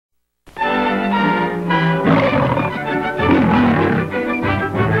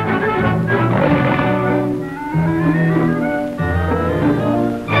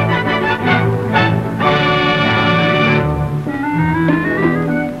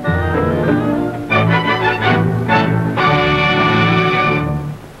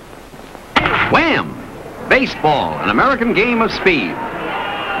Baseball, an American game of speed.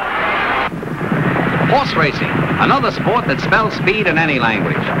 Horse racing, another sport that spells speed in any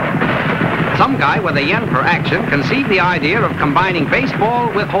language. Some guy with a yen for action conceived the idea of combining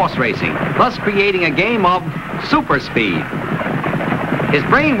baseball with horse racing, thus creating a game of super speed. His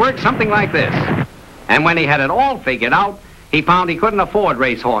brain worked something like this. And when he had it all figured out, he found he couldn't afford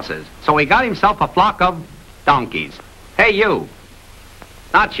race horses. So he got himself a flock of donkeys. Hey, you.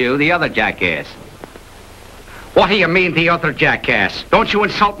 Not you, the other jackass. What do you mean, the other jackass? Don't you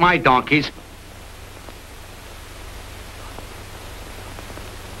insult my donkeys.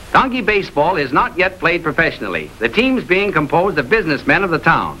 Donkey baseball is not yet played professionally, the teams being composed of businessmen of the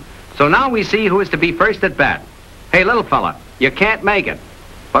town. So now we see who is to be first at bat. Hey, little fella, you can't make it.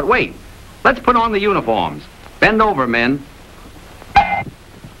 But wait, let's put on the uniforms. Bend over, men.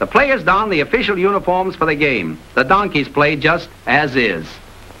 The players don the official uniforms for the game. The donkeys play just as is.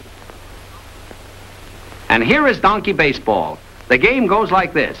 And here is donkey baseball. The game goes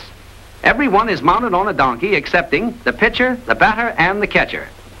like this. Everyone is mounted on a donkey excepting the pitcher, the batter, and the catcher.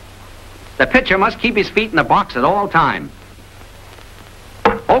 The pitcher must keep his feet in the box at all times.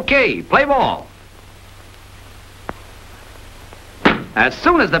 Okay, play ball. As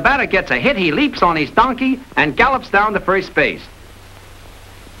soon as the batter gets a hit, he leaps on his donkey and gallops down to first base.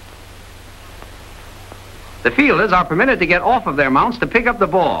 The fielders are permitted to get off of their mounts to pick up the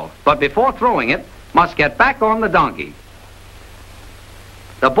ball, but before throwing it, must get back on the donkey.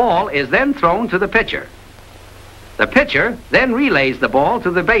 The ball is then thrown to the pitcher. The pitcher then relays the ball to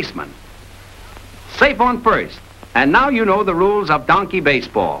the baseman. Safe on first. And now you know the rules of donkey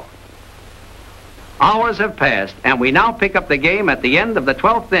baseball. Hours have passed, and we now pick up the game at the end of the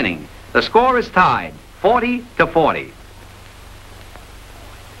 12th inning. The score is tied, 40-40.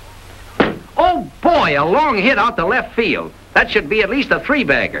 Oh, boy, a long hit out to left field. That should be at least a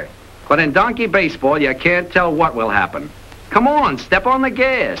three-bagger. But in donkey baseball, you can't tell what will happen. Come on, step on the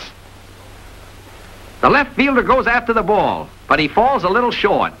gas. The left fielder goes after the ball, but he falls a little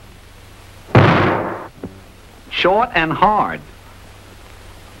short. Short and hard.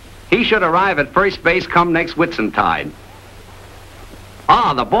 He should arrive at first base come next Whitsuntide.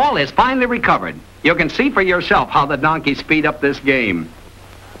 Ah, the ball is finally recovered. You can see for yourself how the donkeys speed up this game.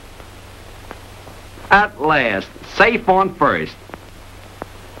 At last, safe on first.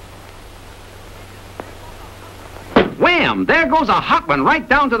 Wham! There goes a hot one right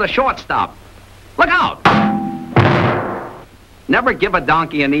down to the shortstop. Look out! Never give a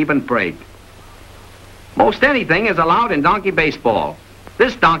donkey an even break. Most anything is allowed in donkey baseball.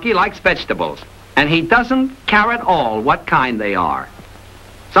 This donkey likes vegetables, and he doesn't care at all what kind they are.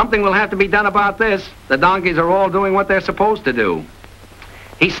 Something will have to be done about this. The donkeys are all doing what they're supposed to do.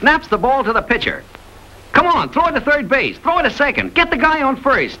 He snaps the ball to the pitcher. Come on, throw it to third base. Throw it to second. Get the guy on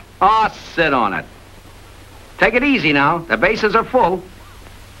first. Ah, sit on it. Take it easy now. The bases are full.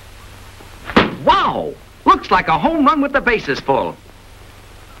 Wow! Looks like a home run with the bases full.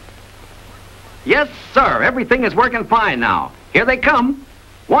 Yes, sir. Everything is working fine now. Here they come.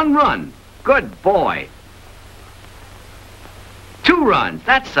 1 run. Good boy. 2 runs.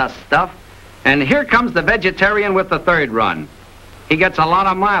 That's the stuff. And here comes the vegetarian with the 3rd run. He gets a lot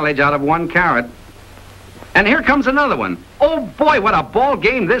of mileage out of 1 carrot. And here comes another one. Oh, boy, what a ball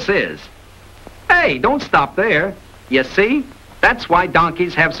game this is. Hey, don't stop there. You see? That's why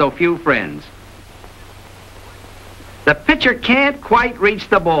donkeys have so few friends. The pitcher can't quite reach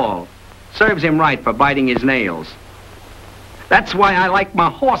the ball. Serves him right for biting his nails. That's why I like my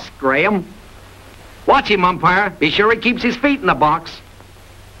horse, Graham. Watch him, umpire. Be sure he keeps his feet in the box.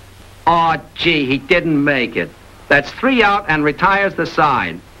 Oh, gee, he didn't make it. That's 3 out and retires the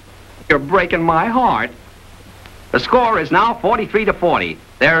side. You're breaking my heart. The score is now 43-40.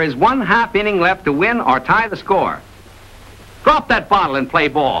 There is 1 half inning left to win or tie the score. Drop that bottle and play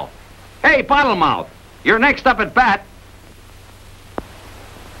ball. Hey, bottle mouth, you're next up at bat.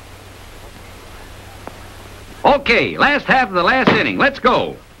 Okay, last half of the last inning. Let's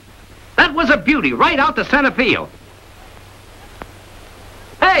go. That was a beauty right out to center field.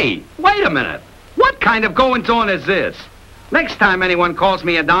 Hey, wait a minute. What kind of goings-on is this? Next time anyone calls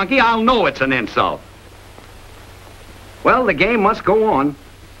me a donkey, I'll know it's an insult. Well, the game must go on.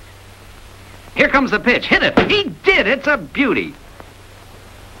 Here comes the pitch. Hit it. He did. It's a beauty.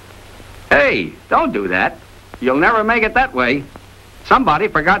 Hey, don't do that. You'll never make it that way. Somebody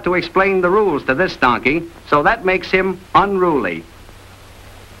forgot to explain the rules to this donkey, so that makes him unruly.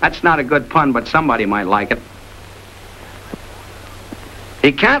 That's not a good pun, but somebody might like it.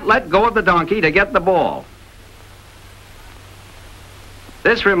 He can't let go of the donkey to get the ball.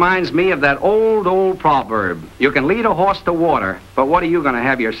 This reminds me of that old proverb. You can lead a horse to water, but what are you going to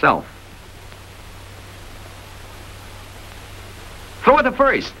have yourself? to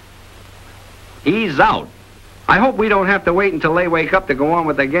first. He's out. I hope we don't have to wait until they wake up to go on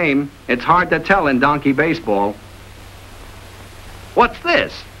with the game. It's hard to tell in donkey baseball. What's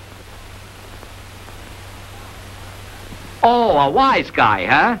this? Oh, a wise guy,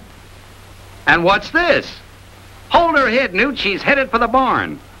 huh? And what's this? Hold her head, Newt. She's headed for the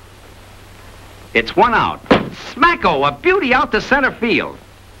barn. It's one out. Smacko, a beauty out to center field.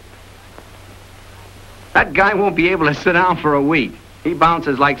 That guy won't be able to sit down for a week. He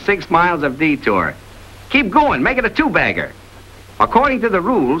bounces like 6 miles of detour. Keep going. Make it a two-bagger. According to the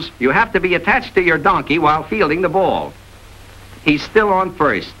rules, you have to be attached to your donkey while fielding the ball. He's still on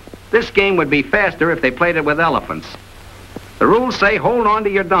first. This game would be faster if they played it with elephants. The rules say hold on to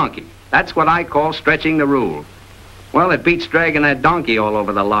your donkey. That's what I call stretching the rule. Well, it beats dragging that donkey all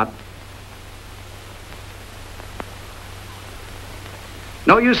over the lot.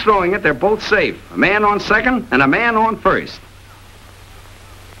 No use throwing it. They're both safe. A man on second and a man on first.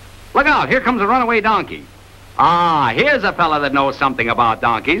 Look out. Here comes a runaway donkey. Ah, here's a fella that knows something about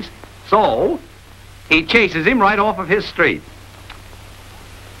donkeys. So, he chases him right off of his street.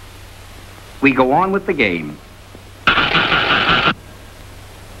 We go on with the game.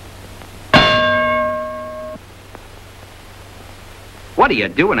 What do you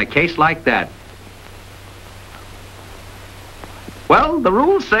do in a case like that? Well, the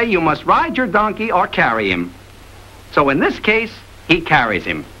rules say you must ride your donkey or carry him. So in this case, he carries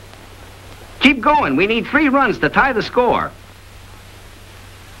him. Keep going. We need 3 runs to tie the score.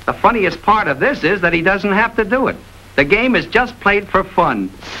 The funniest part of this is that he doesn't have to do it. The game is just played for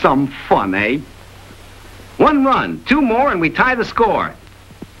fun. Some fun, eh? 1 run, 2 more, and we tie the score.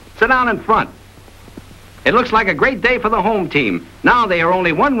 Sit down in front. It looks like a great day for the home team. Now they are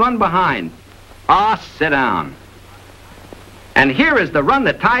only 1 run behind. Ah, sit down. And here is the run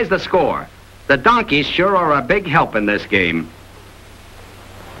that ties the score. The donkeys sure are a big help in this game.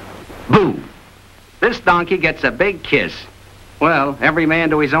 Boo! This donkey gets a big kiss. Well, every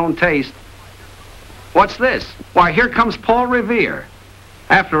man to his own taste. What's this? Why, here comes Paul Revere.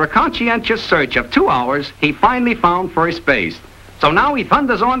 After a conscientious search of 2 hours, he finally found first base. So now he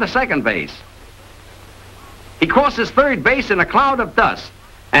thunders on to second base. He crosses third base in a cloud of dust.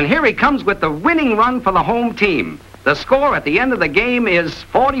 And here he comes with the winning run for the home team. The score at the end of the game is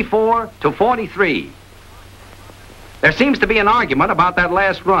 44-43. There seems to be an argument about that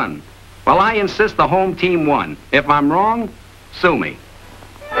last run. Well, I insist the home team won. If I'm wrong, sue me.